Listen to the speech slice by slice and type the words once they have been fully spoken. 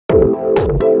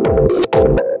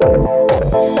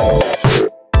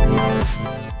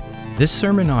This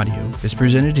sermon audio is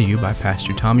presented to you by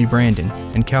Pastor Tommy Brandon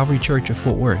and Calvary Church of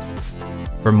Fort Worth.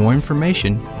 For more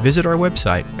information, visit our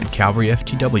website at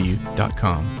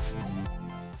calvaryftw.com.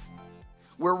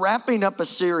 We're wrapping up a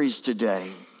series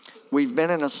today. We've been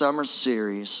in a summer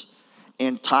series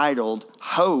entitled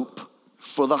Hope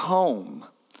for the Home.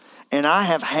 And I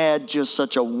have had just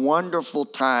such a wonderful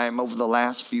time over the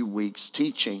last few weeks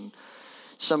teaching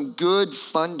some good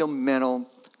fundamental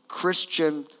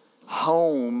Christian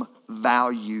home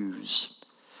values.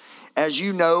 As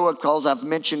you know, because I've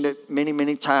mentioned it many,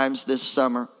 many times this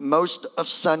summer, most of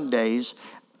Sundays,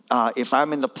 if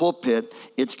I'm in the pulpit,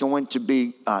 it's going to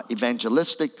be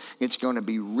evangelistic. It's going to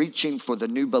be reaching for the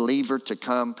new believer to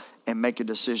come and make a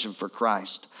decision for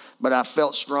Christ. But I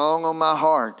felt strong on my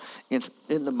heart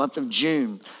in the month of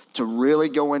June to really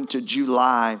go into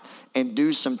July and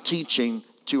do some teaching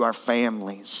to our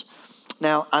families.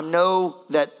 Now, I know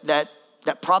that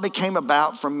probably came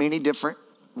about from many different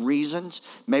reasons.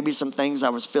 Maybe some things I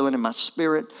was feeling in my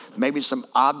spirit. Maybe some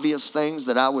obvious things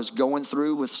that I was going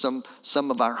through with some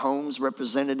of our homes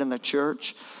represented in the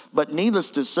church. But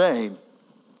needless to say,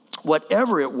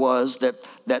 whatever it was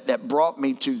that brought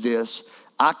me to this,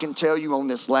 I can tell you on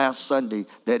this last Sunday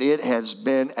that it has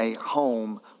been a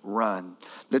home run.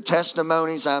 The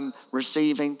testimonies I'm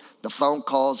receiving, the phone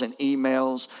calls and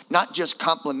emails, not just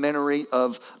complimentary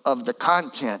of the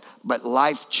content, but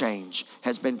life change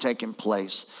has been taking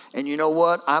place. And you know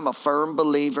what? I'm a firm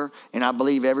believer, and I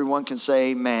believe everyone can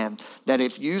say amen, that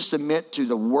if you submit to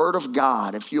the Word of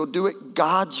God, if you'll do it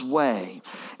God's way,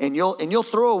 and you'll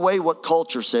throw away what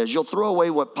culture says, you'll throw away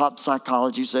what pop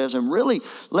psychology says, and really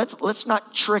let's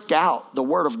not trick out the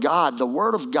Word of God. The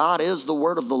Word of God is the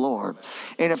Word of the Lord.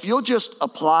 And if you'll just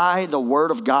apply the Word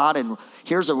of God, and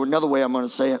here's another way I'm going to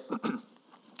say it.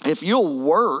 If you'll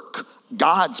work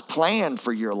God's plan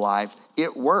for your life,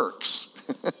 it works.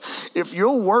 If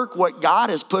you'll work what God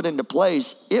has put into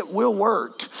place, it will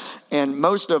work. And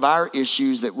most of our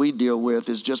issues that we deal with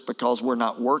is just because we're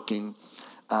not working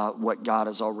what God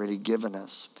has already given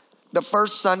us. The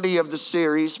first Sunday of the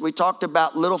series, we talked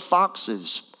about little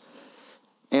foxes.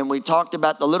 And we talked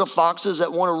about the little foxes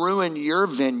that want to ruin your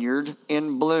vineyard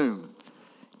in bloom.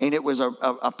 And it was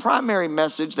a primary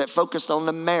message that focused on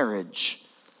the marriage,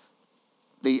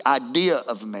 the idea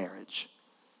of marriage,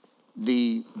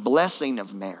 the blessing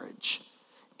of marriage,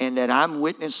 and that I'm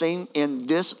witnessing in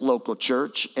this local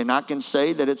church, and I can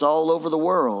say that it's all over the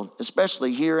world,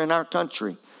 especially here in our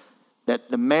country, that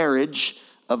the marriage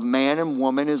of man and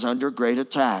woman is under great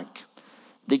attack.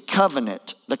 The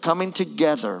covenant, the coming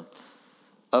together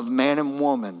of man and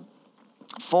woman,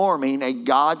 forming a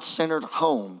God-centered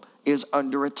home, is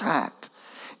under attack.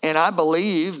 And I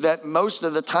believe that most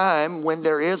of the time when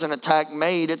there is an attack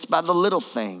made, it's by the little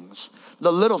things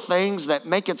that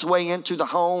make its way into the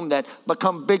home that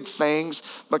become big things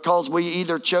because we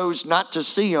either chose not to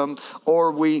see them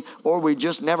or we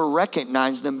just never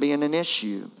recognized them being an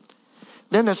issue.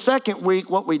 Then the second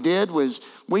week, what we did was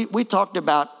we talked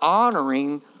about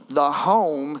honoring the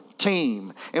home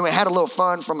team. And we had a little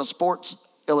fun from a sports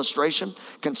illustration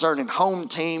concerning home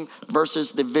team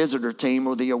versus the visitor team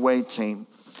or the away team.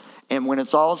 And when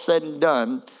it's all said and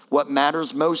done, what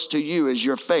matters most to you is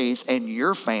your faith and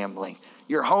your family.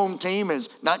 Your home team is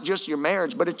not just your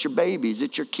marriage, but it's your babies,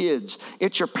 it's your kids,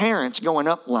 it's your parents going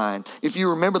up line. If you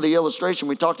remember the illustration,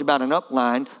 we talked about an up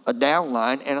line, a down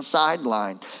line, and a side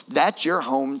line. That's your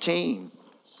home team.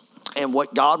 And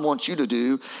what God wants you to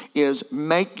do is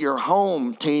make your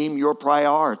home team your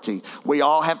priority. We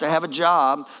all have to have a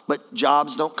job, but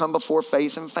jobs don't come before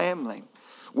faith and family.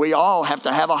 We all have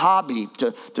to have a hobby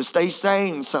to stay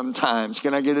sane sometimes.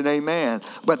 Can I get an amen?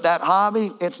 But that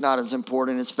hobby, it's not as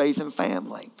important as faith and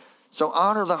family. So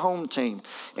honor the home team.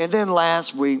 And then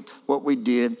last week, what we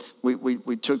did,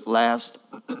 we took last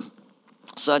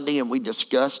Sunday and we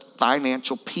discussed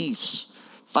financial peace.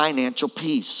 Financial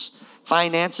peace.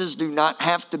 Finances do not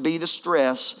have to be the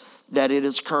stress that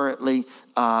it currently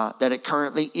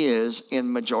is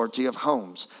in majority of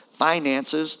homes.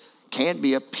 Finances can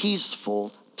be a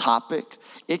peaceful topic.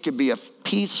 It could be a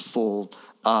peaceful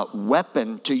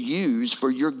weapon to use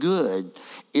for your good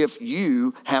if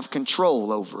you have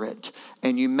control over it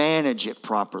and you manage it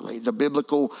properly. The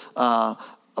biblical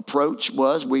approach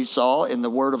was, we saw in the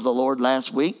word of the Lord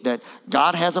last week, that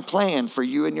God has a plan for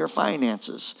you and your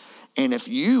finances. And if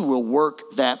you will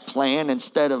work that plan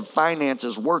instead of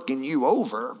finances working you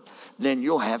over, then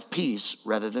you'll have peace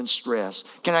rather than stress.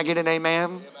 Can I get an amen?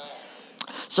 Amen.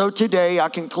 So today I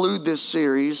conclude this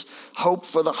series, Hope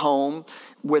for the Home,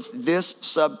 with this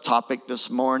subtopic this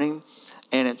morning.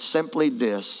 And it's simply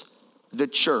this: the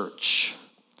church.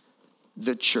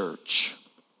 The church.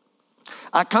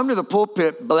 I come to the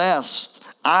pulpit blessed.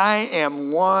 I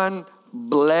am one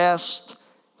blessed,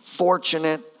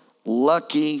 fortunate,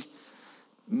 lucky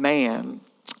man.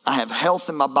 I have health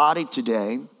in my body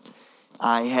today.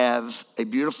 I have a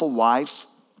beautiful wife.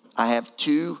 I have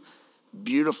 2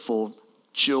 beautiful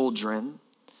children.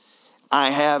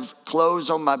 I have clothes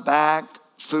on my back,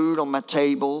 food on my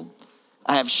table.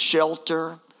 I have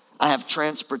shelter. I have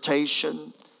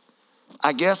transportation.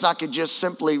 I guess I could just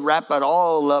simply wrap it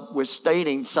all up with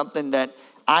stating something that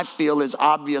I feel is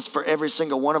obvious for every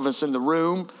single one of us in the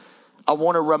room. I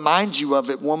want to remind you of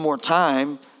it one more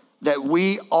time, that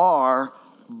we are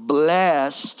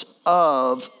blessed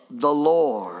of the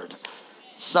Lord.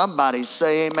 Somebody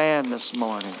say amen this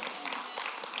morning.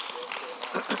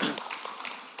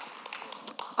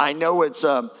 I know it's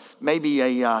maybe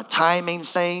a timing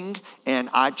thing, and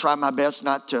I try my best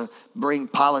not to bring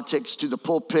politics to the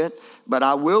pulpit, but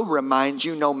I will remind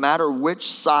you, no matter which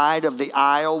side of the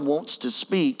aisle wants to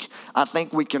speak, I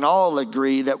think we can all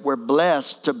agree that we're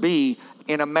blessed to be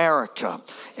in America,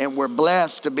 and we're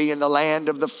blessed to be in the land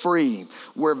of the free.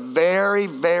 We're very,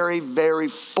 very, very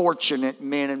fortunate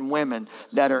men and women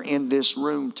that are in this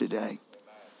room today.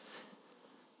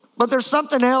 But there's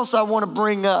something else I want to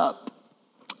bring up.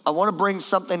 I want to bring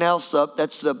something else up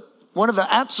that's one of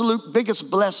the absolute biggest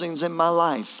blessings in my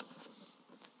life.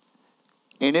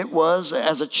 And it was,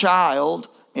 as a child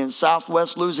in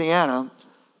Southwest Louisiana,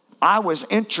 I was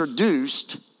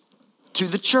introduced to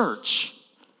the church,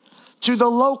 to the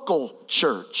local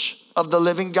church of the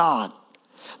living God.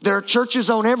 There are churches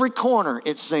on every corner,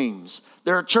 it seems.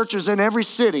 There are churches in every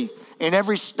city, in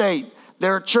every state.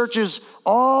 There are churches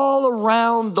all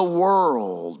around the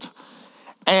world.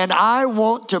 And I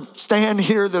want to stand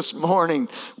here this morning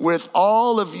with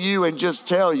all of you and just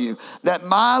tell you that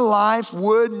my life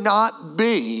would not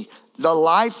be the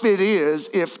life it is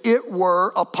if it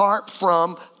were apart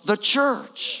from the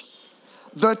church.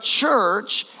 The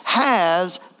church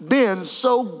has been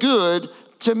so good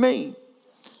to me.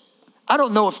 I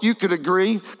don't know if you could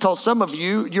agree, because some of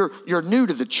you, you're new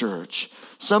to the church.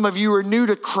 Some of you are new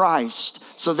to Christ,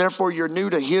 so therefore you're new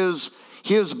to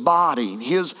his body,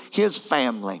 his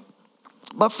family.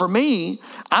 But for me,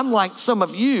 I'm like some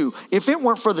of you. If it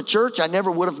weren't for the church, I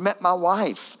never would have met my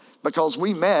wife, because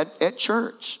we met at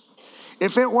church.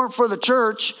 If it weren't for the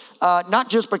church, not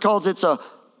just because it's a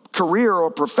career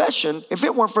or profession, if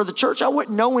it weren't for the church, I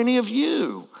wouldn't know any of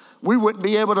you. We wouldn't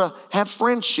be able to have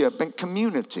friendship and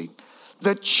community.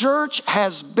 The church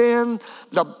has been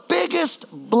the biggest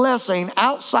blessing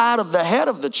outside of the head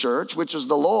of the church, which is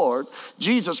the Lord,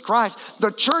 Jesus Christ.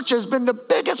 The church has been the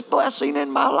biggest blessing in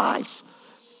my life.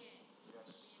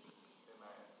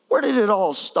 Where did it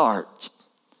all start?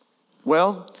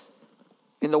 Well,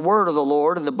 in the word of the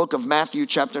Lord, in the book of Matthew,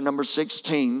 chapter number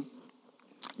 16,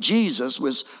 Jesus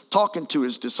was talking to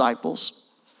his disciples,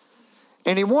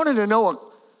 and he wanted to know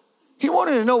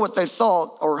what they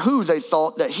thought, or who they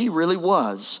thought that he really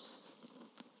was.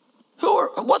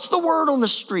 What's the word on the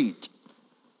street?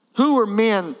 Who are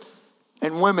men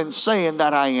and women saying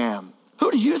that I am?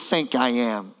 Who do you think I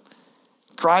am?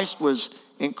 Christ was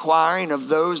inquiring of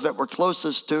those that were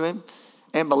closest to him,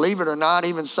 and believe it or not,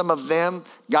 even some of them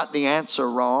got the answer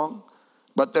wrong.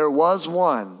 But there was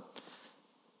one.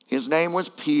 His name was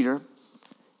Peter,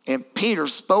 and Peter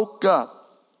spoke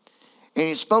up. And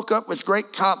he spoke up with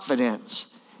great confidence.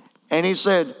 And he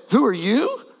said, "Who are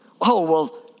you?" "Oh,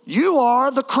 well, you are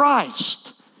the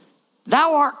Christ.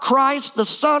 Thou art Christ, the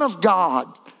Son of God."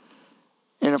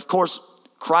 And of course,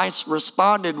 Christ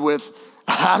responded with,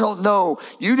 "I don't know.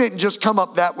 You didn't just come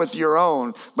up that with your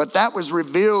own, but that was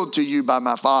revealed to you by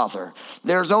my Father.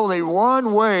 There's only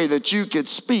one way that you could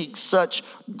speak such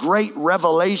great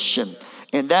revelation,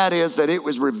 and that is that it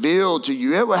was revealed to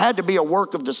you. It had to be a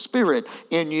work of the Spirit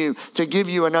in you to give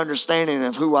you an understanding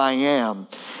of who I am."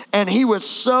 And he was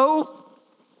so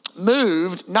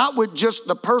moved, not with just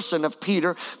the person of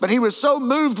Peter, but he was so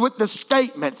moved with the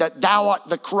statement that thou art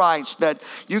the Christ, that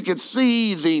you could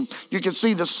see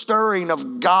the stirring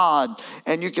of God,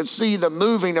 and you could see the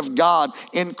moving of God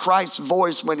in Christ's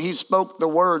voice when he spoke the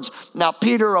words, "Now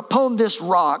Peter, upon this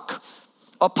rock,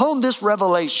 upon this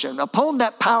revelation, upon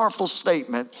that powerful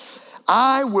statement,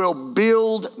 I will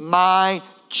build my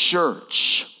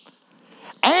church."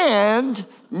 And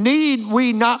need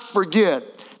we not forget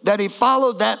that he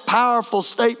followed that powerful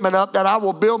statement up, that I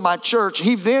will build my church.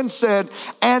 He then said,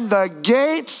 "And the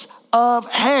gates of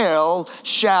hell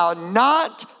shall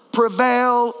not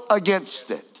prevail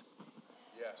against it."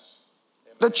 Yes.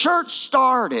 The church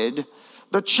started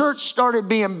The church started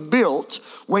being built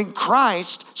when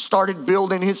Christ started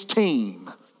building his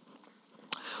team.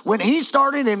 When he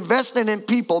started investing in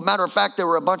people, matter of fact, there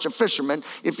were a bunch of fishermen.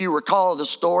 If you recall the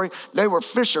story, they were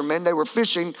fishermen. They were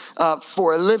fishing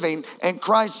for a living. And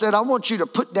Christ said, I want you to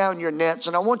put down your nets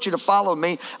and I want you to follow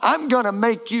me. I'm going to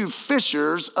make you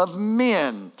fishers of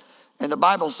men. And the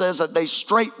Bible says that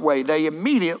they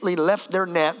immediately left their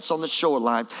nets on the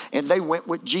shoreline and they went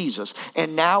with Jesus.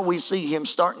 And now we see him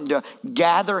starting to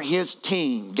gather his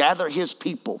team, gather his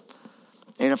people.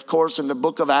 And of course, in the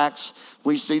book of Acts,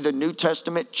 we see the New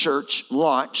Testament church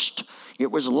launched.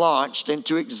 It was launched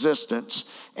into existence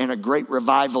and a great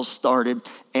revival started.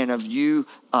 And of you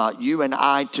and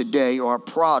I today are a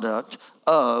product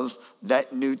of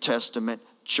that New Testament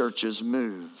church's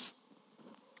move.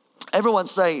 Everyone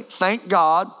say, thank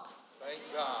God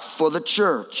for the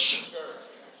church.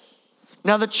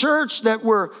 Now the church that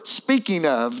we're speaking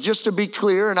of, just to be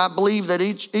clear, and I believe that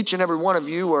each and every one of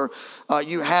you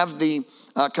you have the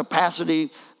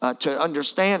capacity to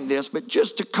understand this, but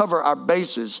just to cover our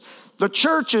bases, the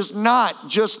church is not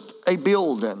just a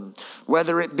building,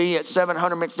 whether it be at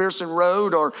 700 McPherson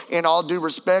Road or, in all due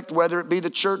respect, whether it be the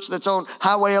church that's on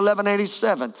Highway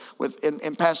 1187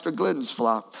 in Pastor Glidden's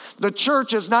flock. The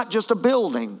church is not just a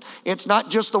building. It's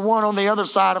not just the one on the other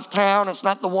side of town. It's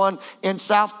not the one in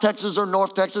South Texas or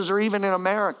North Texas or even in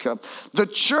America. The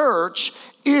church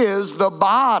is the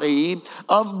body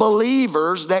of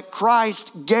believers that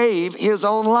Christ gave his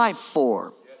own life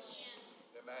for.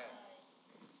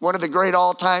 One of the great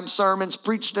all-time sermons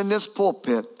preached in this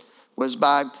pulpit was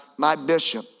by my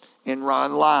bishop in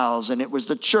Ron Lyles, and it was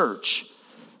the church,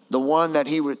 the one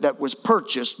that was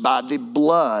purchased by the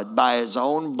blood, by his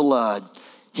own blood.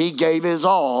 He gave his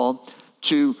all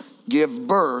to give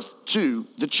birth to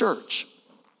the church.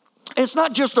 It's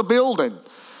not just a building.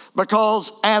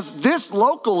 Because as this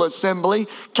local assembly,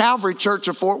 Calvary Church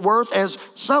of Fort Worth, as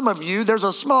some of you, there's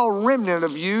a small remnant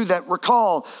of you that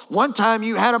recall one time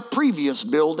you had a previous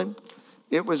building.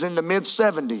 It was in the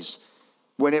mid-70s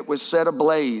when it was set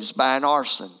ablaze by an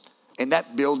arson and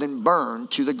that building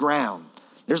burned to the ground.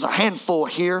 There's a handful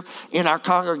here in our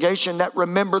congregation that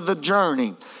remember the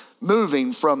journey,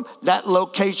 moving from that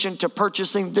location to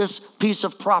purchasing this piece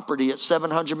of property at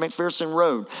 700 McPherson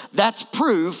Road. That's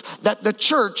proof that the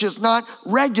church is not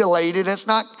regulated, it's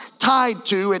not tied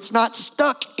to, it's not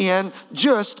stuck in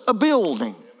just a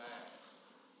building.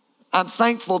 I'm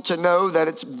thankful to know that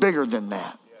it's bigger than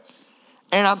that.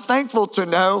 And I'm thankful to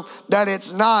know that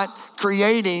it's not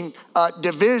creating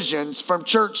divisions from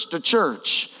church to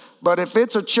church. But if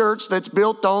it's a church that's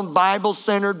built on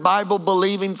Bible-centered,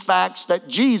 Bible-believing facts that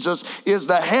Jesus is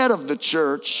the head of the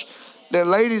church,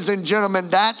 then ladies and gentlemen,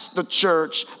 that's the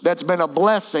church that's been a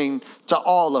blessing to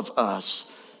all of us.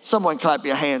 Someone clap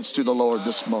your hands to the Lord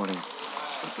this morning.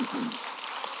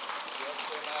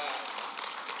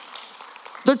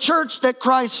 The church that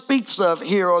Christ speaks of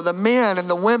here are the men and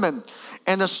the women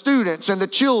and the students and the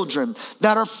children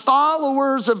that are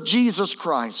followers of Jesus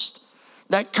Christ,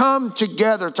 that come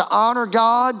together to honor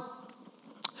God,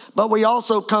 but we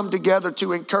also come together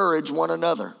to encourage one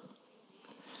another.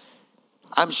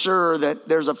 I'm sure that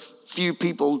there's a few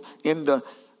people in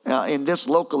this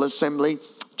local assembly,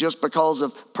 just because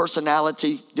of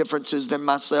personality differences than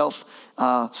myself.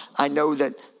 I know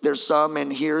that there's some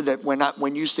in here that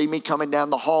when you see me coming down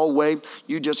the hallway,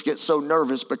 you just get so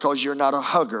nervous because you're not a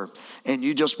hugger and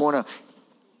you just want to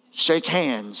shake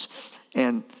hands.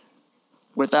 And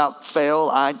without fail,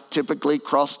 I typically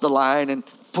cross the line and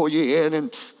pull you in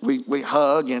and we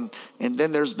hug. And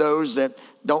then there's those that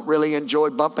don't really enjoy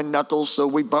bumping knuckles, so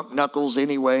we bump knuckles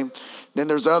anyway. Then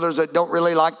there's others that don't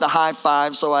really like the high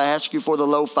five, so I ask you for the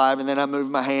low five, and then I move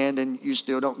my hand and you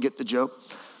still don't get the joke.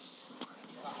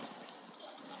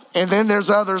 And then there's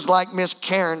others like Miss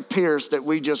Karen Pierce that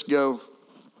we just go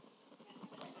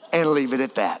and leave it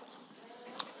at that.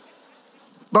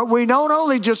 But we don't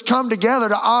only just come together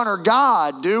to honor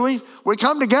God, do we? We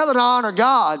come together to honor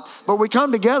God, but we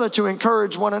come together to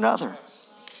encourage one another.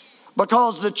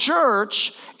 Because the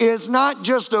church is not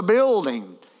just a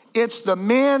building. It's the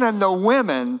men and the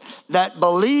women that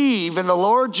believe in the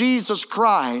Lord Jesus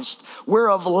Christ. We're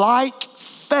of like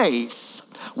faith.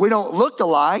 We don't look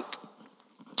alike.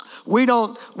 We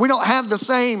don't have the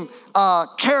same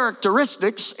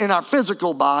characteristics in our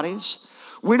physical bodies.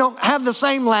 We don't have the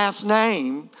same last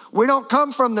name. We don't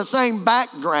come from the same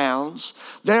backgrounds.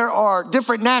 There are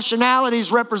different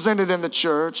nationalities represented in the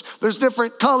church. There's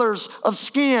different colors of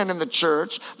skin in the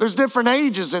church. There's different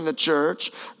ages in the church.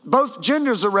 Both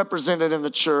genders are represented in the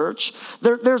church.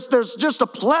 There's just a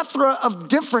plethora of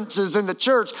differences in the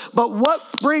church. But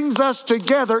what brings us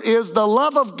together is the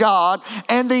love of God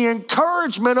and the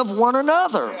encouragement of one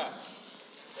another.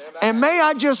 And may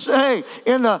I just say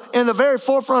in the very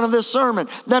forefront of this sermon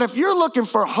that if you're looking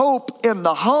for hope in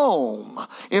the home,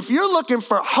 if you're looking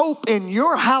for hope in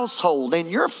your household, in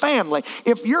your family,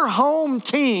 if your home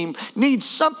team needs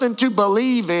something to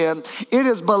believe in, it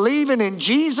is believing in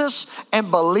Jesus and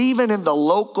believing in the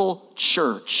local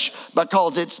church,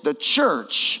 because it's the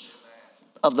church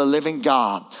of the living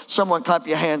God. Someone clap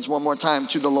your hands one more time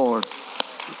to the Lord.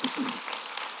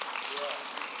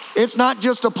 It's not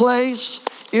just a place.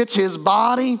 It's his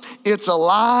body, it's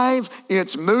alive,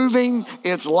 it's moving,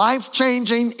 it's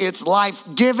life-changing, it's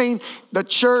life-giving. The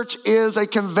church is a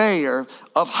conveyor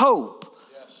of hope.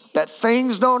 Yes. That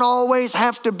things don't always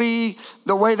have to be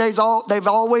the way they've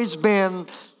always been,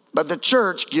 but the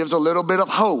church gives a little bit of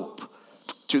hope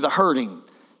to the hurting,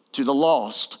 to the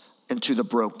lost, and to the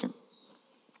broken.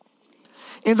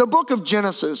 In the book of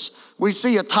Genesis, we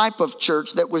see a type of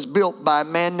church that was built by a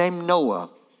man named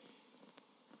Noah.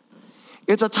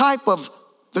 It's a type of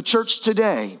the church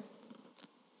today.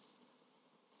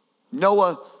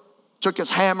 Noah took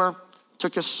his hammer,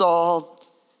 took his saw,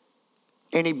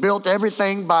 and he built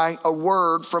everything by a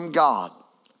word from God.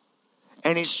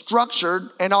 And he structured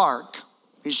an ark.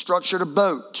 He structured a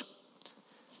boat.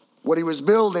 What he was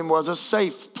building was a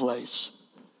safe place.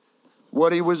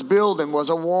 What he was building was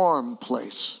a warm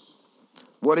place.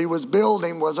 What he was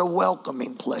building was a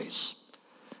welcoming place.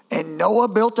 And Noah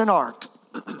built an ark.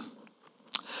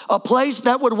 A place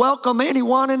that would welcome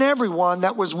anyone and everyone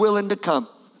that was willing to come.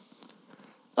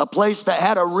 A place that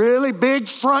had a really big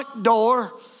front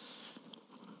door,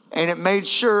 and it made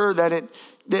sure that it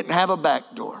didn't have a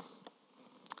back door.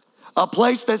 A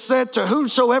place that said to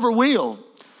whosoever will,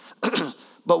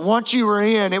 but once you were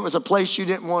in, it was a place you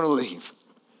didn't want to leave.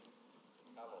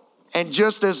 And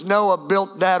just as Noah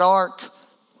built that ark,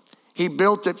 he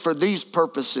built it for these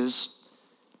purposes: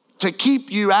 to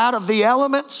keep you out of the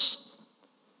elements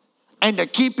and to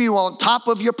keep you on top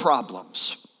of your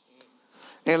problems.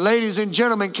 And ladies and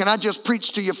gentlemen, can I just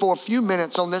preach to you for a few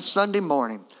minutes on this Sunday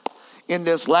morning in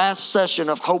this last session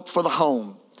of Hope for the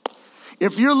Home?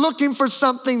 If you're looking for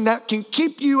something that can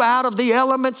keep you out of the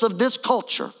elements of this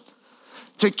culture,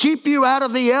 to keep you out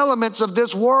of the elements of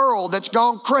this world that's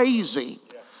gone crazy,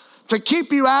 to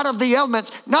keep you out of the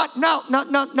elements,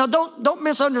 don't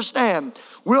misunderstand.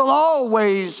 We'll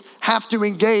always have to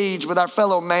engage with our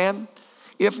fellow man.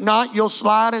 If not, you'll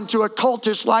slide into a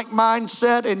cultish-like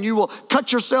mindset and you will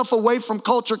cut yourself away from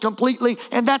culture completely.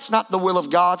 And that's not the will of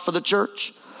God for the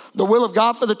church. The will of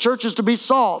God for the church is to be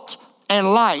salt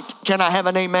and light. Can I have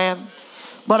an amen?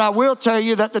 But I will tell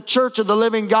you that the church of the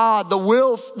living God, the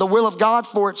will of God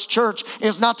for its church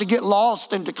is not to get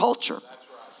lost into culture.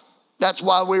 That's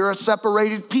why we are a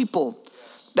separated people.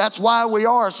 That's why we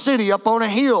are a city up on a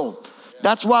hill.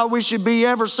 That's why we should be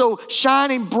ever so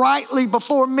shining brightly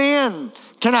before men.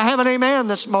 Can I have an amen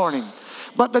this morning?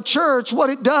 But the church, what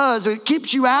it does, it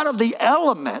keeps you out of the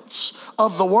elements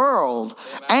of the world,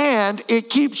 and it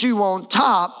keeps you on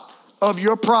top of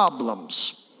your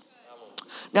problems.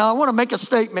 Now, I want to make a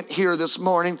statement here this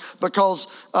morning because,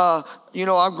 I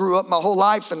grew up my whole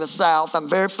life in the South. I'm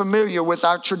very familiar with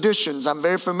our traditions. I'm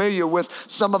very familiar with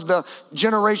some of the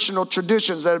generational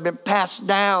traditions that have been passed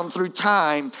down through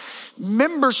time.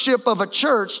 Membership of a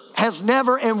church has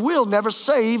never and will never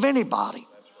save anybody.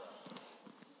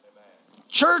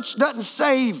 Church doesn't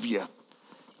save you.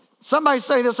 Somebody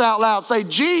say this out loud. Say,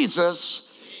 Jesus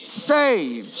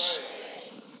saves.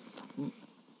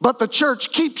 But the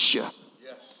church keeps you.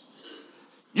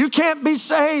 You can't be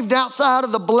saved outside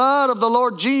of the blood of the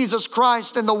Lord Jesus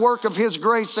Christ and the work of his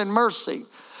grace and mercy.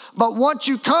 But once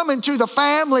you come into the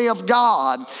family of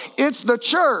God, it's the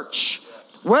church.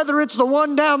 Whether it's the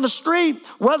one down the street,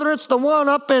 whether it's the one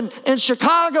up in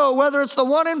Chicago, whether it's the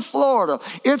one in Florida,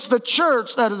 it's the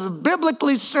church that is a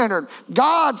biblically centered,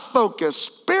 God-focused,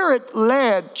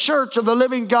 Spirit-led church of the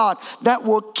living God that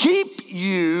will keep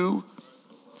you.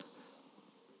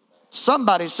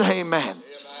 Somebody say amen.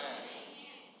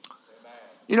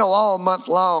 You know, all month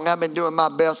long, I've been doing my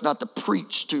best not to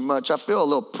preach too much. I feel a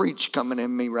little preach coming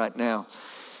in me right now.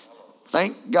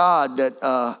 Thank God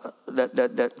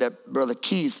that Brother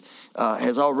Keith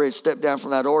has already stepped down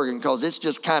from that organ, because it's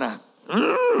just kind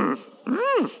of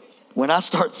when I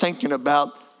start thinking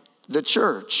about the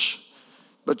church.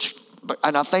 But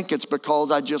And I think it's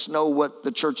because I just know what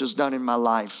the church has done in my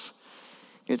life.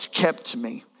 It's kept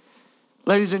me.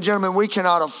 Ladies and gentlemen, we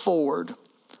cannot afford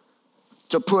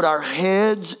to put our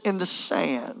heads in the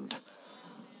sand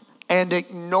and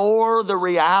ignore the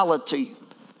reality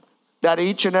that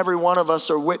each and every one of us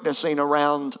are witnessing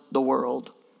around the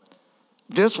world.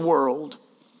 This world,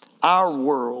 our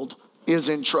world, is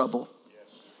in trouble.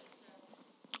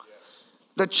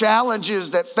 The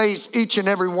challenges that face each and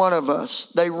every one of us,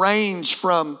 they range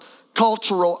from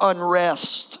cultural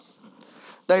unrest.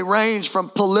 They range from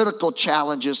political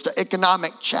challenges to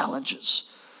economic challenges.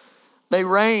 They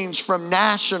range from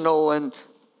national and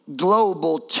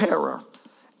global terror.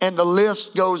 And the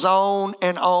list goes on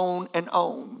and on and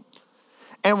on.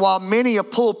 And while many a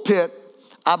pulpit,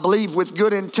 I believe with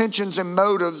good intentions and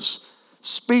motives,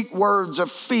 speak words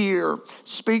of fear,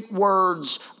 speak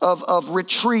words of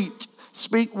retreat,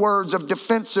 speak words of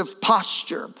defensive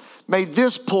posture, may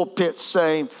this pulpit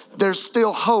say there's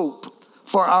still hope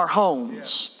for our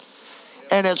homes.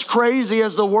 And as crazy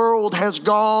as the world has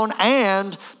gone,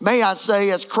 and may I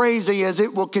say as crazy as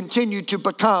it will continue to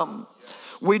become,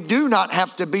 we do not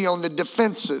have to be on the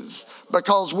defensive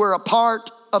because we're a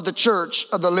part of the church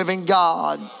of the living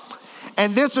God.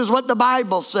 And this is what the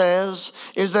Bible says,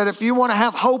 is that if you want to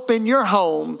have hope in your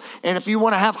home, and if you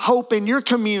want to have hope in your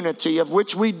community, of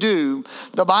which we do,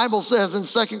 the Bible says in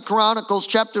 2 Chronicles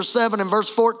chapter 7 and verse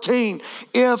 14,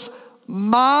 if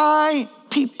my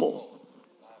people,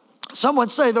 someone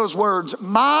say those words,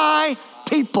 my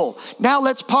people. Now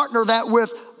let's partner that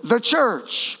with the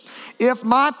church. If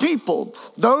my people,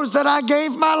 those that I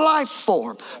gave my life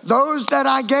for, those that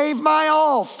I gave my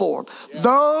all for,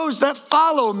 those that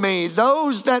follow me,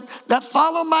 those that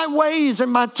follow my ways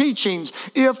and my teachings,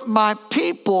 if my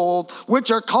people, which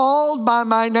are called by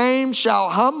my name, shall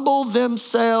humble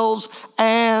themselves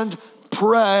and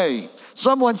pray.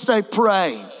 Someone say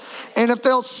pray. And if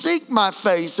they'll seek my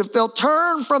face, if they'll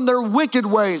turn from their wicked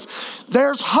ways,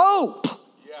 there's hope.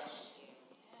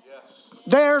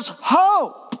 There's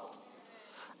hope.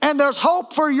 And there's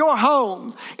hope for your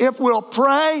home. If we'll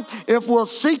pray, if we'll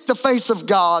seek the face of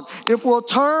God, if we'll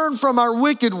turn from our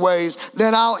wicked ways,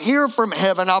 then I'll hear from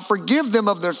heaven. I'll forgive them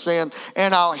of their sin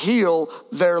and I'll heal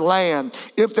their land.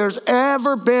 If there's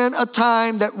ever been a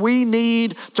time that we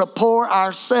need to pour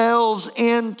ourselves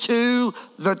into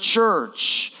the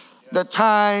church, the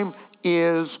time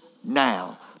is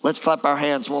now. Let's clap our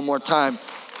hands one more time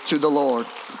to the Lord.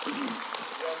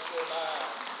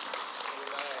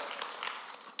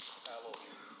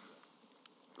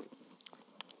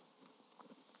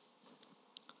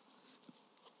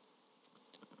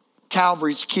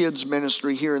 Calvary's kids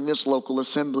ministry here in this local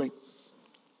assembly,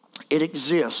 it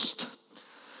exists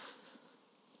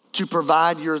to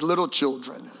provide your little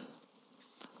children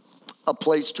a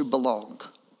place to belong.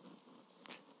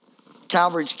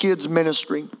 Calvary's kids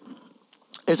ministry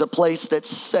is a place that's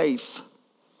safe.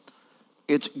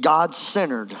 It's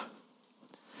God-centered.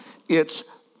 It's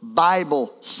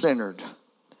Bible-centered.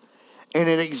 And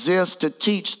it exists to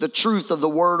teach the truth of the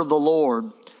word of the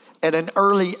Lord at an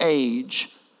early age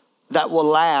that will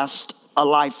last a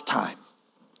lifetime.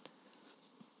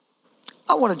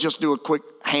 I want to just do a quick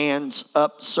hands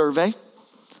up survey.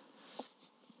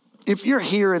 If you're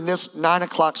here in this 9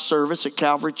 o'clock service at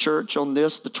Calvary Church on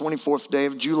this, the 24th day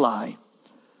of July,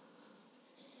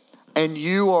 and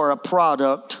you are a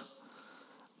product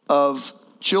of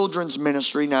children's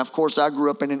ministry. Now, of course, I grew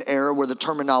up in an era where the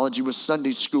terminology was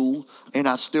Sunday school, and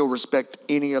I still respect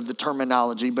any of the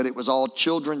terminology, but it was all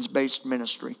children's-based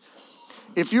ministry.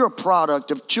 If you're a product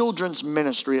of children's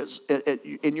ministry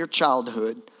in your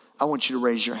childhood, I want you to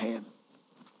raise your hand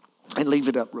and leave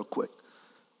it up real quick.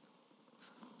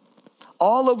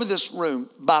 All over this room,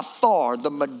 by far,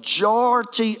 the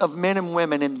majority of men and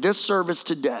women in this service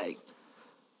today,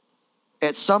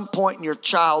 at some point in your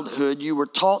childhood, you were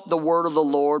taught the word of the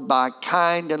Lord by a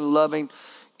kind and loving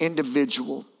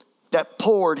individual that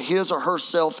poured his or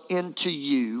herself into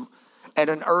you at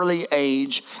an early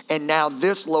age, and now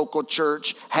this local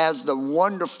church has the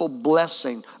wonderful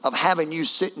blessing of having you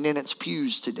sitting in its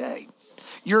pews today.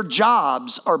 Your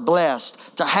jobs are blessed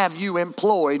to have you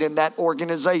employed in that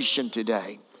organization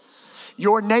today.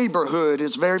 Your neighborhood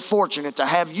is very fortunate to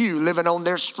have you living on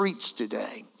their streets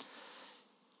today.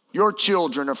 Your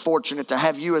children are fortunate to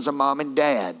have you as a mom and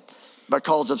dad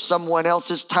because of someone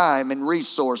else's time and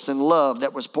resource and love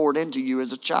that was poured into you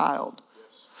as a child.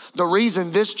 The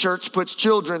reason this church puts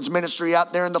children's ministry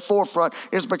out there in the forefront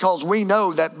is because we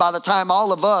know that by the time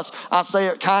all of us, I say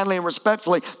it kindly and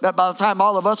respectfully, that by the time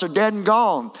all of us are dead and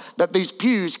gone, that these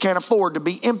pews can't afford to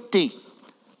be empty.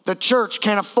 The church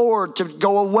can't afford to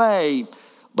go away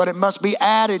but it must be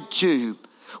added to.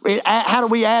 How do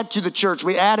we add to the church?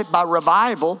 We add it by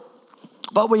revival,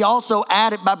 but we also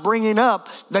add it by bringing up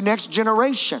the next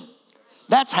generation.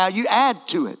 That's how you add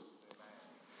to it.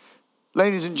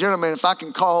 Ladies and gentlemen, if I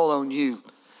can call on you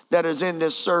that is in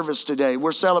this service today.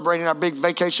 We're celebrating our big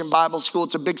Vacation Bible School.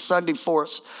 It's a big Sunday for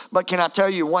us. But can I tell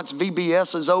you, once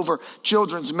VBS is over,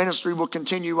 children's ministry will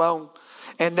continue on.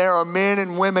 And there are men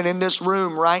and women in this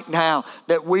room right now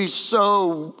that we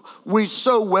so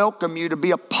welcome you to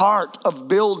be a part of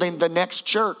building the next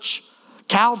church,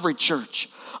 Calvary Church,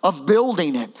 of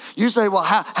building it. You say, well,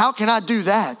 how can I do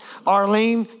that?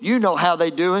 Arlene, you know how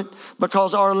they do it,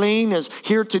 because Arlene is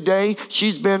here today.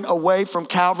 She's been away from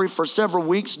Calvary for several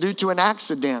weeks due to an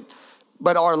accident.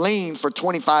 But Arlene, for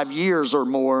 25 years or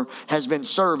more, has been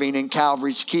serving in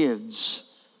Calvary's Kids.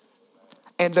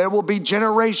 And there will be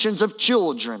generations of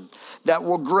children that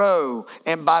will grow.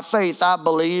 And by faith, I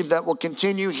believe that will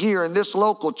continue here in this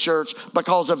local church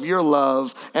because of your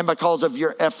love and because of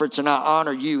your efforts. And I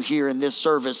honor you here in this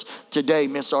service today,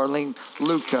 Miss Arlene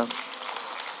Luca.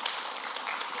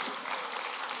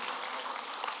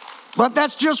 But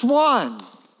that's just one.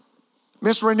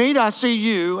 Miss Renita, I see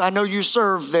you. I know you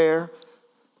serve there.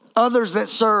 Others that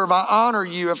serve, I honor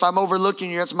you. If I'm overlooking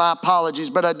you, it's my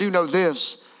apologies. But I do know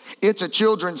this. It's a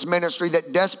children's ministry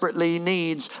that desperately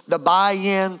needs the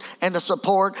buy-in and the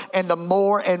support and the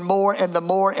more and more and the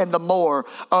more and the more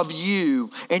of you.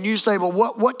 And you say, well,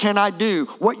 what can I do?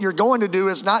 What you're going to do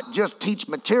is not just teach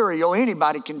material.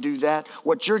 Anybody can do that.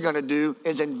 What you're going to do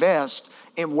is invest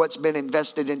in what's been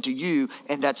invested into you,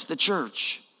 and that's the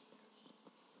church.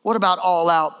 What about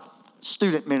all-out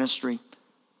student ministry?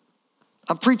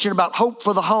 I'm preaching about hope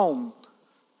for the home.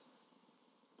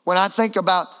 When I think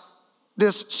about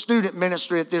this student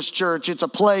ministry at this church, it's a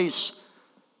place,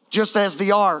 just as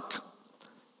the ark,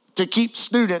 to keep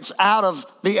students out of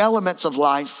the elements of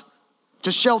life,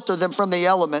 to shelter them from the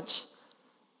elements.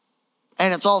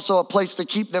 And it's also a place to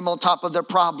keep them on top of their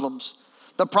problems.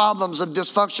 The problems of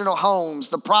dysfunctional homes,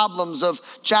 the problems of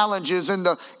challenges in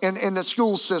the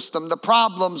school system, the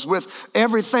problems with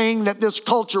everything that this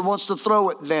culture wants to throw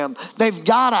at them. They've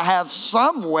got to have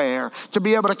somewhere to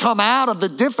be able to come out of the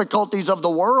difficulties of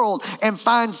the world and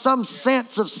find some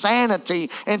sense of sanity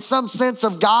and some sense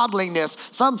of godliness,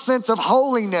 some sense of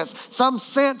holiness, some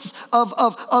sense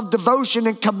of devotion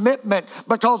and commitment,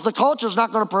 because the culture is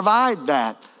not going to provide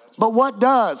that. But what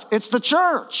does? It's the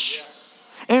church.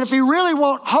 And if you really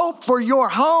want hope for your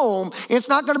home, it's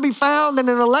not going to be found in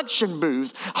an election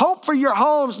booth. Hope for your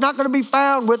home is not going to be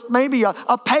found with maybe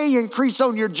a pay increase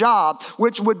on your job,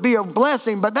 which would be a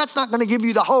blessing, but that's not going to give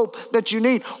you the hope that you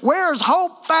need. Where is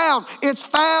hope found? It's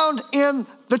found in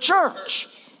the church.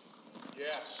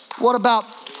 Yes. What about,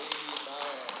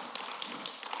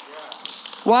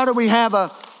 why do we have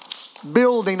a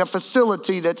building, a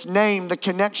facility that's named the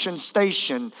Connection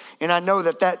Station? And I know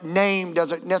that name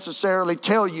doesn't necessarily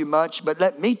tell you much, but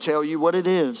let me tell you what it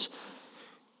is.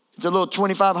 It's a little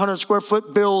 2,500 square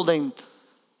foot building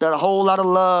that a whole lot of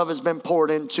love has been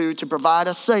poured into to provide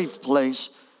a safe place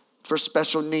for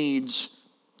special needs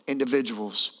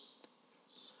individuals.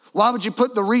 Why would you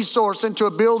put the resource into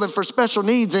a building for special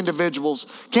needs individuals?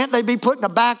 Can't they be put in a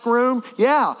back room?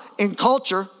 Yeah, in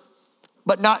culture,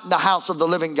 but not in the house of the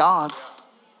living God.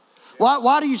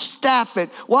 Why do you staff it?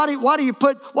 Why do you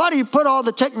put all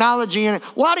the technology in it?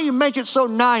 Why do you make it so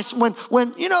nice when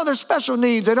there's special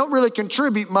needs? They don't really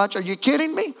contribute much. Are you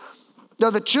kidding me?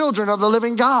 They're the children of the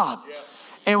living God. Yes.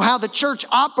 And how the church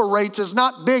operates is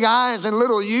not big I's and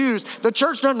little U's. The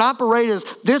church doesn't operate as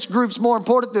this group's more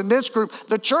important than this group.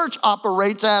 The church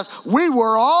operates as we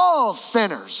were all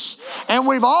sinners. And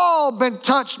we've all been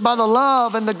touched by the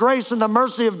love and the grace and the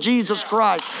mercy of Jesus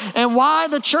Christ. And why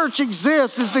the church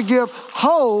exists is to give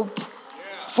hope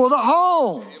for the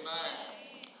home.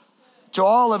 To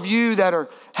all of you that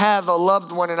have a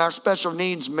loved one in our special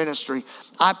needs ministry,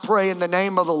 I pray in the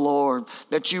name of the Lord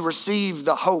that you receive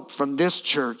the hope from this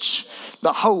church.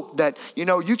 The hope that,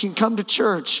 you can come to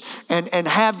church and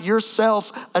have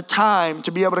yourself a time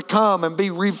to be able to come and be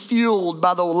refueled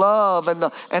by the love and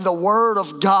the word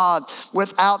of God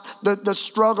without the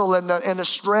struggle and the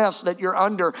stress that you're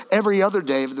under every other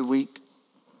day of the week.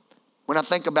 When I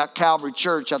think about Calvary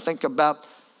Church, I think about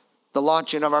the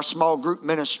launching of our small group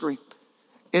ministry.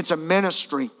 It's a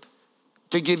ministry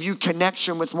to give you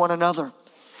connection with one another.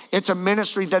 It's a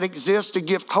ministry that exists to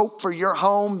give hope for your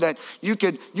home, that you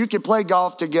could play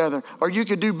golf together, or you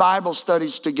could do Bible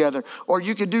studies together, or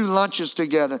you could do lunches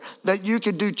together, that you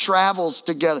could do travels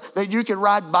together, that you could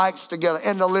ride bikes together,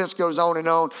 and the list goes on and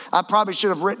on. I probably should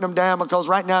have written them down because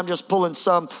right now I'm just pulling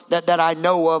some that I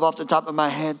know of off the top of my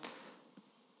head.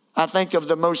 I think of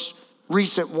the most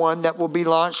recent one that will be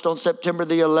launched on September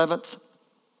the 11th.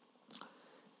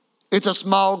 It's a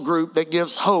small group that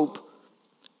gives hope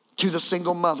to the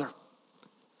single mother.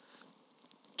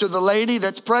 To the lady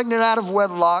that's pregnant out of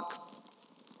wedlock,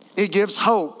 it gives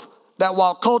hope that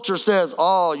while culture says,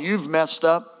 oh, you've messed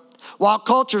up, while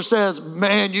culture says,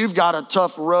 man, you've got a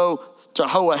tough row to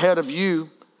hoe ahead of you,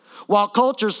 while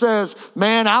culture says,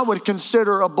 man, I would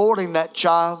consider aborting that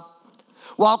child,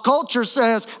 while culture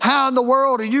says, how in the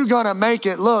world are you going to make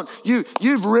it? Look,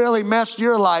 you've really messed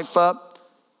your life up.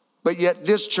 But yet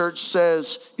this church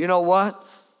says, you know what?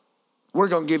 We're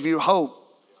going to give you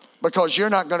hope because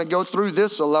you're not going to go through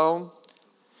this alone.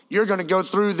 You're going to go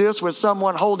through this with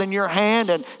someone holding your hand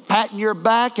and patting your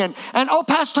back. And oh,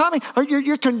 Pastor Tommy,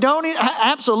 you're condoning?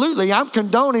 Absolutely, I'm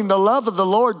condoning the love of the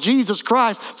Lord Jesus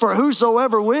Christ for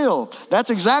whosoever will.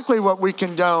 That's exactly what we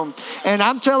condone. And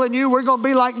I'm telling you, we're going to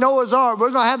be like Noah's Ark.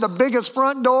 We're going to have the biggest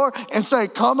front door and say,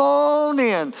 come on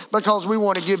in, because we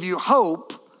want to give you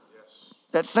hope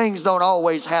that things don't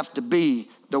always have to be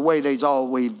the way they've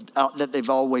always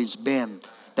been,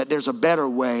 that there's a better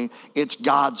way. It's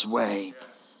God's way.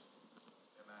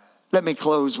 Let me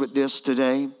close with this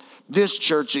today. This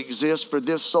church exists for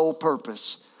this sole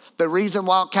purpose. The reason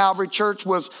why Calvary Church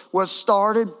was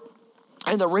started,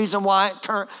 and the reason why it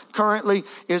currently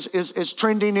is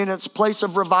trending in its place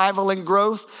of revival and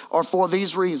growth, are for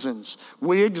these reasons.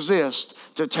 We exist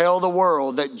to tell the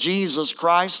world that Jesus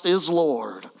Christ is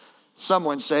Lord.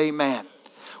 Someone say amen.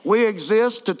 We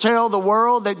exist to tell the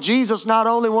world that Jesus not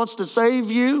only wants to save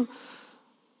you,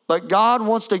 but God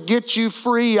wants to get you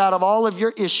free out of all of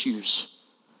your issues.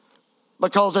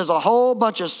 Because there's a whole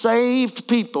bunch of saved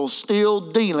people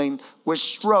still dealing with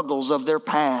struggles of their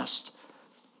past.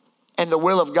 And the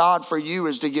will of God for you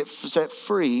is to get set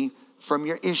free from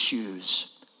your issues.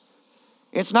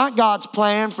 It's not God's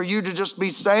plan for you to just be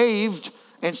saved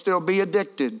and still be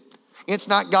addicted. It's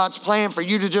not God's plan for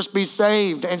you to just be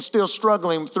saved and still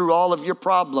struggling through all of your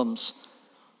problems.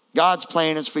 God's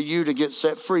plan is for you to get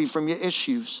set free from your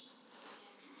issues.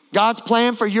 God's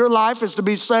plan for your life is to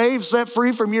be saved, set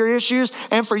free from your issues,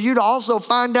 and for you to also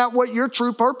find out what your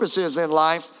true purpose is in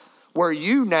life, where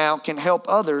you now can help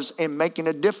others in making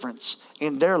a difference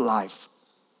in their life.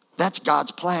 That's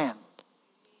God's plan.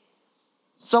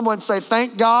 Someone say,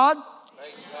 thank God,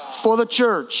 for the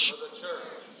church.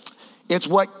 It's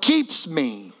what keeps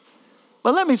me.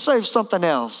 But let me say something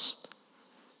else.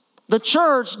 The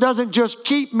church doesn't just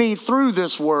keep me through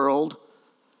this world.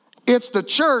 It's the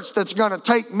church that's going to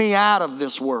take me out of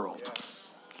this world.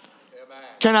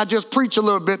 Can I just preach a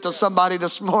little bit to somebody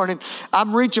this morning?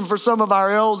 I'm reaching for some of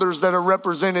our elders that are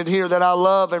represented here that I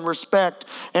love and respect,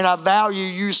 and I value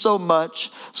you so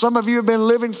much. Some of you have been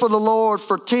living for the Lord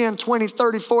for 10, 20,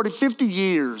 30, 40, 50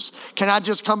 years. Can I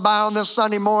just come by on this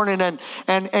Sunday morning and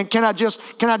can I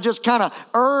just kind of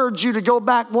urge you to go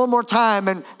back one more time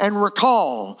and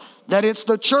recall that it's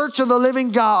the church of the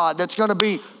living God that's going to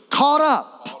be caught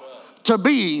up to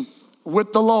be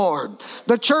with the Lord.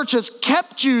 The church has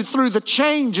kept you through the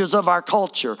changes of our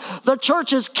culture. The church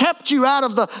has kept you out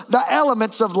of the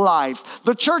elements of life.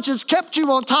 The church has kept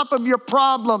you on top of your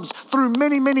problems through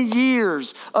many, many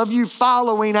years of you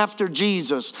following after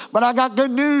Jesus. But I got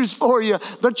good news for you.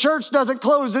 The church doesn't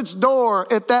close its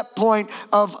door at that point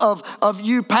of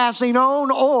you passing on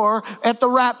or at the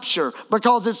rapture,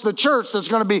 because it's the church that's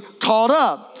going to be caught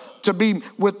up to be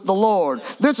with the Lord.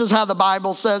 This is how the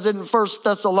Bible says it in 1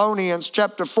 Thessalonians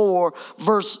chapter 4,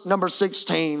 verse number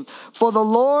 16. For the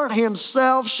Lord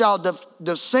himself shall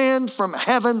descend from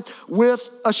heaven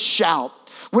with a shout,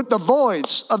 with the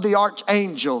voice of the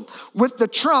archangel, with the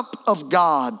trump of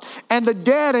God, and the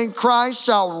dead in Christ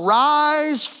shall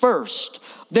rise first.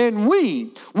 Then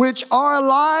we, which are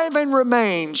alive and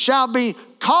remain, shall be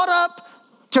caught up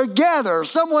together.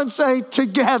 Someone say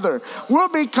together. We'll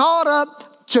be caught up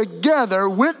together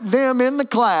with them in the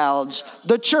clouds,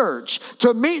 the church,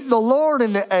 to meet the Lord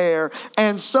in the air,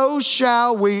 and so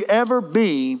shall we ever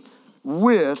be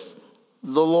with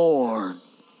the Lord.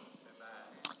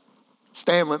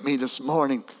 Stand with me this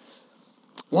morning.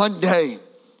 One day,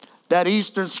 that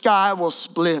eastern sky will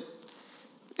split.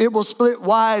 It will split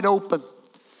wide open.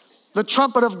 The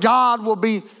trumpet of God will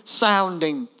be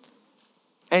sounding,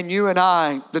 and you and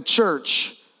I, the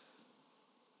church,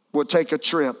 will take a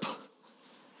trip.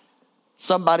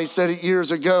 Somebody said it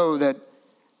years ago that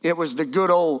it was the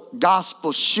good old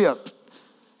gospel ship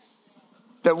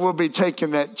that we'll be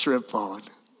taking that trip on.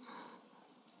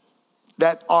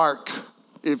 That ark,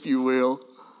 if you will.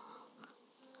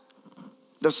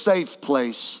 The safe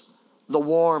place, the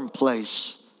warm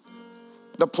place,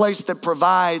 the place that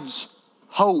provides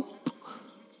hope,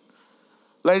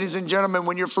 Ladies and gentlemen,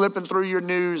 when you're flipping through your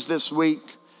news this week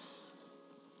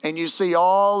and you see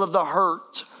all of the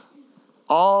hurt,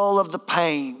 all of the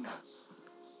pain,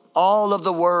 all of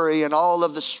the worry and all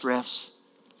of the stress,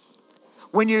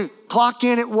 when you clock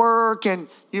in at work and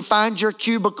you find your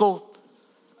cubicle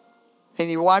and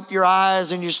you wipe your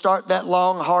eyes and you start that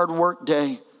long, hard work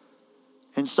day,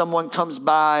 and someone comes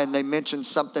by and they mention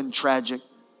something tragic,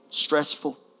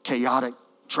 stressful, chaotic,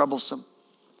 troublesome.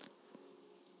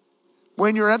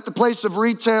 When you're at the place of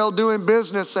retail doing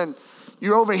business and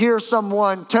you overhear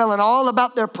someone telling all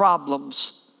about their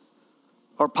problems,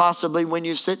 or possibly when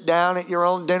you sit down at your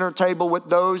own dinner table with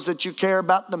those that you care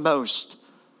about the most,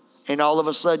 and all of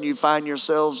a sudden you find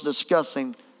yourselves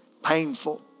discussing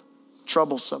painful,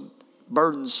 troublesome,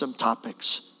 burdensome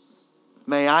topics.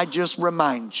 May I just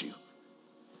remind you,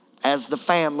 as the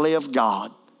family of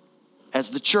God,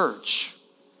 as the church,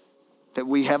 that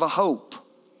we have a hope.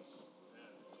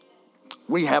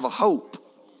 We have a hope.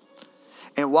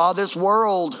 And while this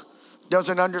world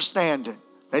doesn't understand it,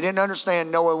 they didn't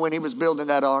understand Noah when he was building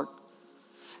that ark.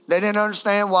 They didn't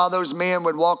understand why those men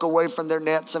would walk away from their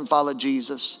nets and follow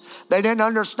Jesus. They didn't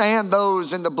understand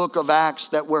those in the book of Acts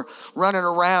that were running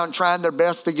around trying their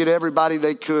best to get everybody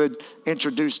they could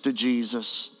introduced to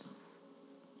Jesus.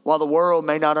 While the world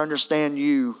may not understand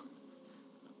you,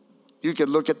 you could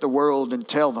look at the world and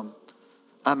tell them,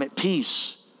 I'm at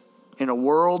peace in a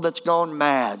world that's gone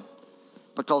mad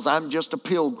because I'm just a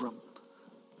pilgrim.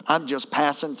 I'm just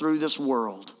passing through this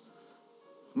world.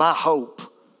 My hope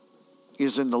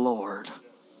is in the Lord.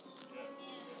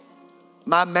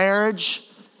 My marriage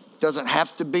doesn't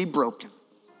have to be broken.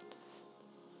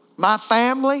 My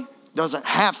family doesn't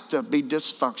have to be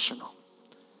dysfunctional.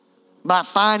 My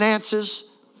finances,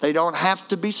 they don't have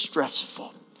to be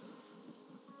stressful.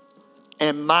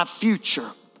 And my future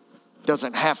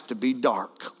doesn't have to be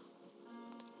dark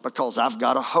because I've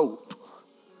got a hope.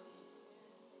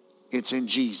 It's in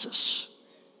Jesus.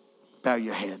 Bow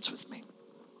your heads with me.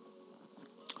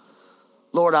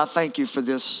 Lord, I thank you for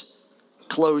this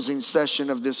closing session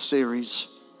of this series.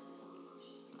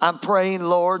 I'm praying,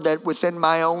 Lord, that within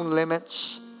my own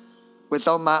limits,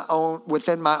 within my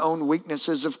own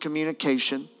weaknesses of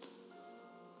communication,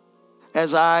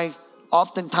 as I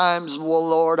oftentimes, well,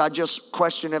 Lord, I just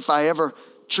question if I ever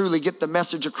truly get the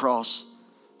message across.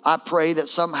 I pray that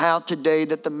somehow today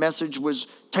that the message was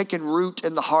taking root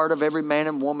in the heart of every man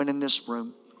and woman in this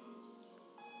room.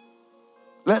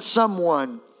 Let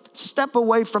someone step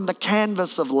away from the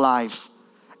canvas of life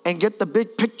and get the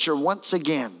big picture once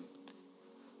again.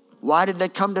 Why did they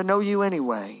come to know you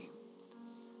anyway?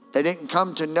 They didn't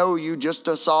come to know you just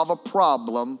to solve a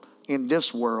problem in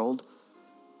this world.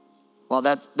 Well,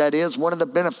 that is one of the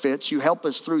benefits. You help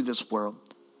us through this world.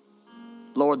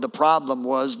 Lord, the problem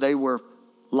was they were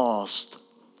lost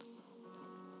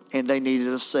and they needed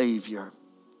a Savior.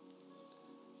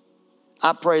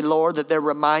 I pray, Lord, that they're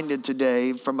reminded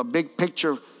today from a big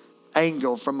picture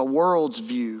angle, from a world's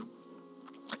view,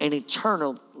 an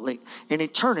eternity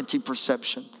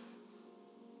perception,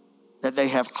 that they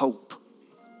have hope,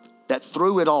 that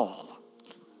through it all,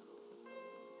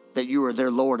 that you are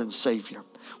their Lord and Savior.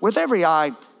 With every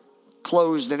eye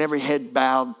closed and every head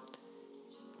bowed,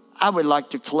 I would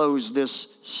like to close this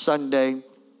Sunday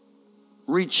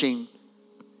reaching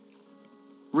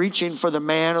for the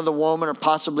man or the woman or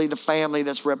possibly the family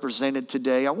that's represented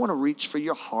today. I want to reach for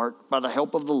your heart by the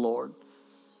help of the Lord.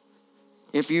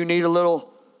 If you need a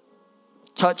little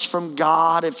touch from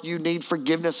God, if you need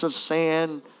forgiveness of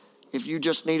sin, if you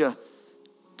just need a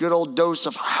good old dose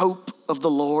of hope of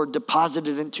the Lord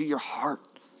deposited into your heart,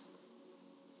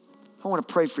 I want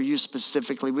to pray for you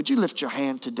specifically. Would you lift your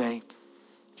hand today?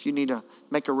 If you need to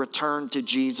make a return to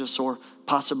Jesus, or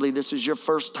possibly this is your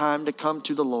first time to come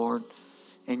to the Lord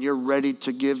and you're ready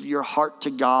to give your heart to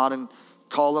God and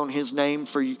call on his name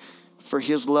for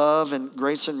his love and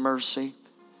grace and mercy.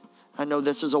 I know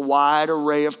this is a wide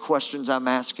array of questions I'm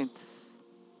asking,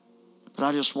 but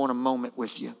I just want a moment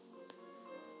with you.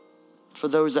 For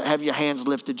those that have your hands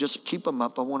lifted, just keep them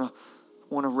up. I want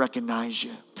to recognize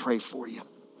you, pray for you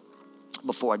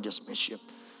before I dismiss you.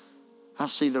 I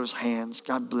see those hands.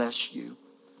 God bless you.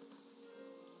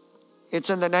 It's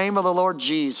in the name of the Lord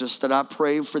Jesus that I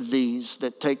pray for these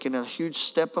that taking a huge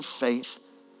step of faith.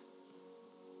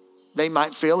 They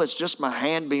might feel it's just my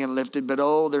hand being lifted, but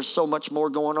oh, there's so much more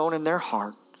going on in their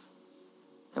heart.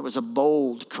 It was a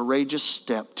bold, courageous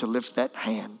step to lift that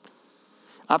hand.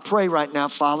 I pray right now,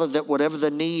 Father, that whatever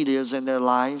the need is in their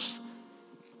life,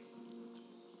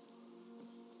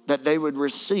 that they would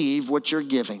receive what you're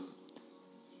giving.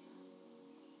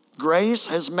 Grace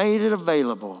has made it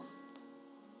available.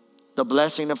 The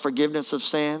blessing of forgiveness of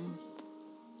sin,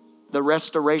 the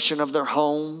restoration of their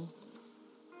home,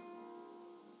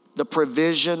 the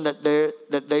provision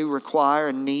that they require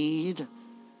and need.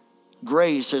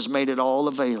 Grace has made it all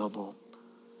available.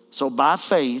 So by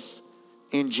faith,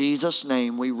 in Jesus'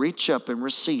 name, we reach up and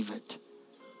receive it.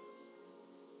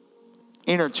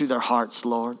 Enter to their hearts,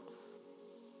 Lord.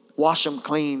 Wash them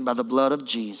clean by the blood of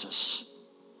Jesus.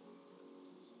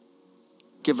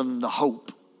 Give them the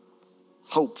hope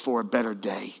for a better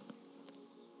day.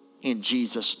 In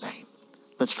Jesus' name.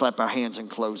 Let's clap our hands in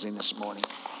closing this morning.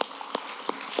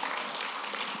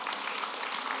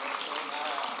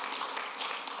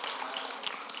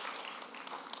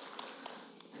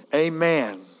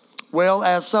 Amen. Well,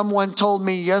 as someone told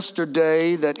me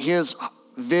yesterday that his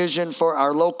vision for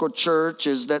our local church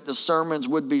is that the sermons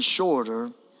would be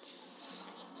shorter,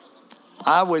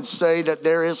 I would say that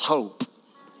there is hope.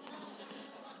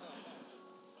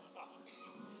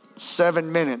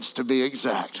 7 minutes to be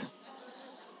exact.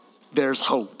 There's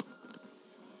hope.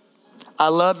 I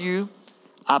love you.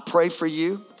 I pray for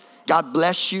you. God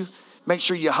bless you. Make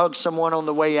sure you hug someone on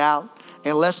the way out.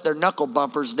 Unless they're knuckle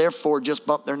bumpers, therefore just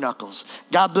bump their knuckles.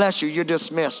 God bless you. You're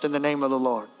dismissed in the name of the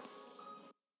Lord.